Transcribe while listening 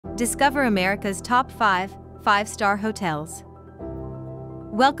Discover America's top 5 5-star hotels.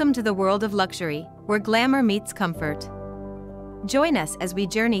 Welcome to the world of luxury, where glamour meets comfort. Join us as we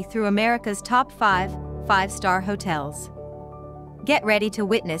journey through America's top 5 5-star hotels. Get ready to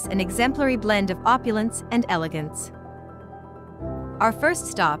witness an exemplary blend of opulence and elegance. Our first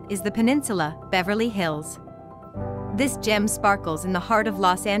stop is the Peninsula, Beverly Hills. This gem sparkles in the heart of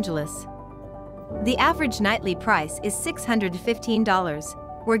Los Angeles. The average nightly price is $615,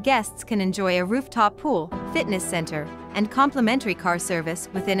 where guests can enjoy a rooftop pool, fitness center, and complimentary car service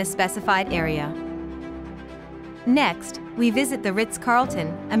within a specified area. Next, we visit the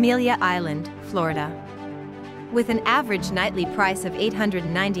Ritz-Carlton, Amelia Island, Florida. With an average nightly price of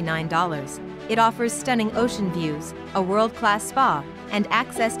 $899, it offers stunning ocean views, a world-class spa, and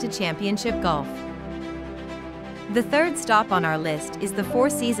access to championship golf. The third stop on our list is the Four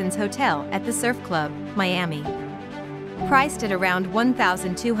Seasons Hotel at the Surf Club, Miami. Priced at around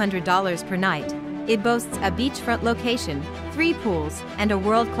 $1,200 per night, it boasts a beachfront location, 3 pools, and a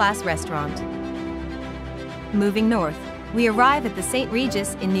world-class restaurant. Moving north, we arrive at the St.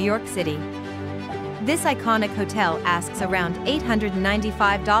 Regis in New York City. This iconic hotel asks around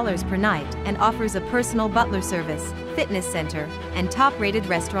 $895 per night and offers a personal butler service, fitness center, and top-rated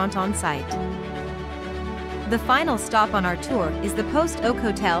restaurant on site. The final stop on our tour is the Post Oak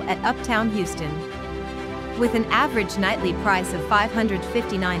Hotel at Uptown Houston. With an average nightly price of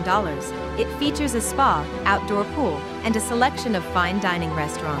 $559, it features a spa, outdoor pool, and a selection of fine dining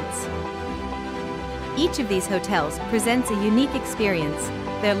restaurants. Each of these hotels presents a unique experience,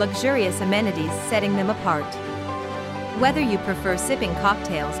 their luxurious amenities setting them apart. Whether you prefer sipping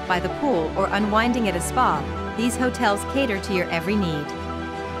cocktails by the pool or unwinding at a spa, these hotels cater to your every need.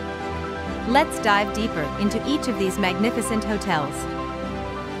 Let's dive deeper into each of these magnificent hotels.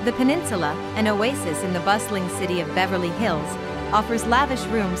 The Peninsula, an oasis in the bustling city of Beverly Hills, offers lavish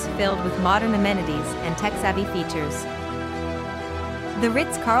rooms filled with modern amenities and tech-savvy features. The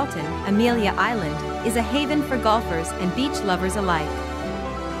Ritz-Carlton, Amelia Island, is a haven for golfers and beach lovers alike.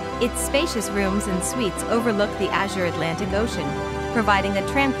 Its spacious rooms and suites overlook the azure Atlantic Ocean, providing a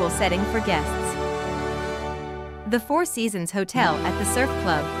tranquil setting for guests. The Four Seasons Hotel at the Surf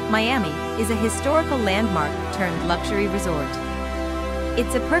Club, Miami, is a historical landmark turned luxury resort.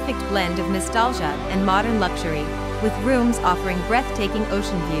 It's a perfect blend of nostalgia and modern luxury, with rooms offering breathtaking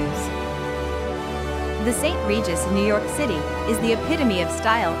ocean views. The St. Regis in New York City is the epitome of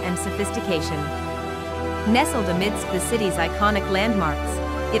style and sophistication. Nestled amidst the city's iconic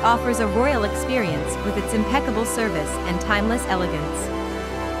landmarks, it offers a royal experience with its impeccable service and timeless elegance.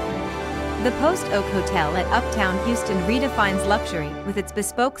 The Post Oak Hotel at Uptown Houston redefines luxury with its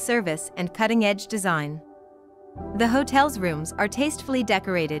bespoke service and cutting-edge design. The hotel's rooms are tastefully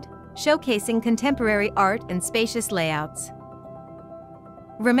decorated, showcasing contemporary art and spacious layouts.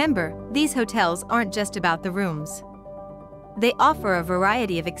 Remember, these hotels aren't just about the rooms. They offer a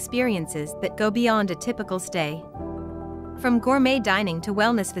variety of experiences that go beyond a typical stay. From gourmet dining to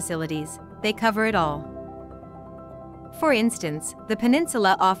wellness facilities, they cover it all. For instance, the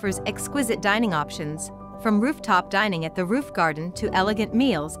Peninsula offers exquisite dining options, from rooftop dining at the Roof Garden to elegant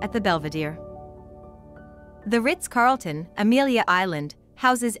meals at the Belvedere. The Ritz-Carlton, Amelia Island,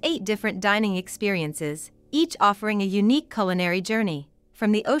 houses 8 different dining experiences, each offering a unique culinary journey,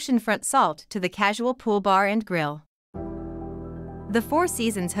 from the oceanfront salt to the casual pool bar and grill. The Four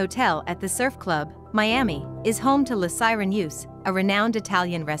Seasons Hotel at the Surf Club, Miami, is home to La Sirenuse, a renowned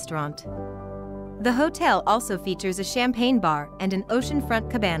Italian restaurant. The hotel also features a champagne bar and an oceanfront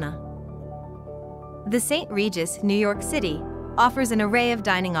cabana. The St. Regis, New York City, offers an array of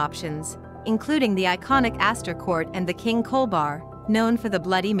dining options, including the iconic Astor Court and the King Cole Bar, known for the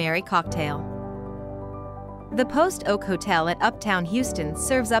Bloody Mary cocktail. The Post Oak Hotel at Uptown Houston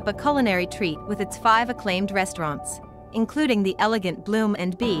serves up a culinary treat with its 5 acclaimed restaurants, including the elegant Bloom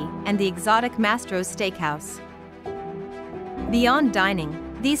 & Bee and the exotic Mastro's Steakhouse. Beyond dining,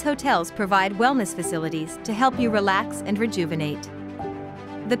 these hotels provide wellness facilities to help you relax and rejuvenate.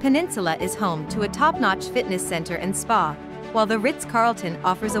 The Peninsula is home to a top-notch fitness center and spa, while the Ritz-Carlton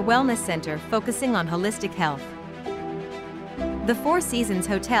offers a wellness center focusing on holistic health. The Four Seasons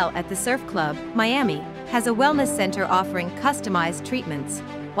Hotel at the Surf Club, Miami, has a wellness center offering customized treatments,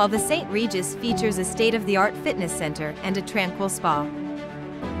 while the St. Regis features a state-of-the-art fitness center and a tranquil spa.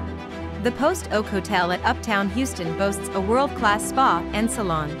 The Post Oak Hotel at Uptown Houston boasts a world-class spa and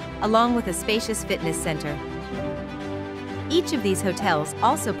salon, along with a spacious fitness center. Each of these hotels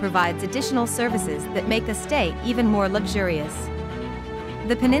also provides additional services that make a stay even more luxurious.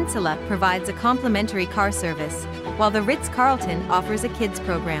 The Peninsula provides a complimentary car service, while the Ritz-Carlton offers a kids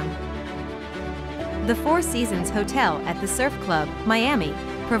program. The Four Seasons Hotel at the Surf Club, Miami,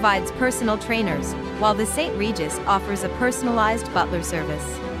 provides personal trainers, while the St. Regis offers a personalized butler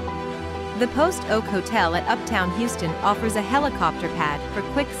service. The Post Oak Hotel at Uptown Houston offers a helicopter pad for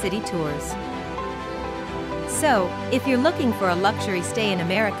quick city tours. So, if you're looking for a luxury stay in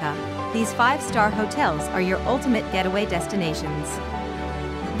America, these 5-star hotels are your ultimate getaway destinations.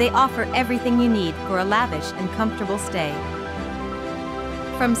 They offer everything you need for a lavish and comfortable stay.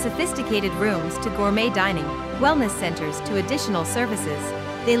 From sophisticated rooms to gourmet dining, wellness centers to additional services,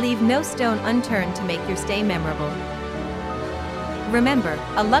 they leave no stone unturned to make your stay memorable. Remember,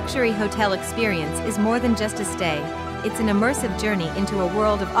 a luxury hotel experience is more than just a stay, it's an immersive journey into a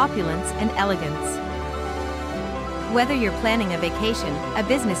world of opulence and elegance. Whether you're planning a vacation, a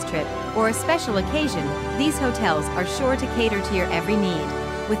business trip, or a special occasion, these hotels are sure to cater to your every need,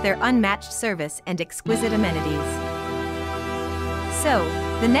 with their unmatched service and exquisite amenities. So,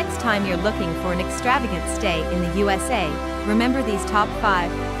 the next time you're looking for an extravagant stay in the USA, remember these top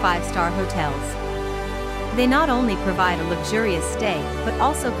 5 5-star hotels. They not only provide a luxurious stay, but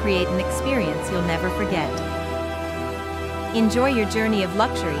also create an experience you'll never forget. Enjoy your journey of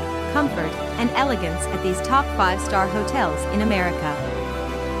luxury, comfort, and elegance at these top 5-star hotels in America.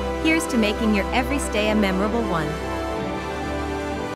 Here's to making your every stay a memorable one.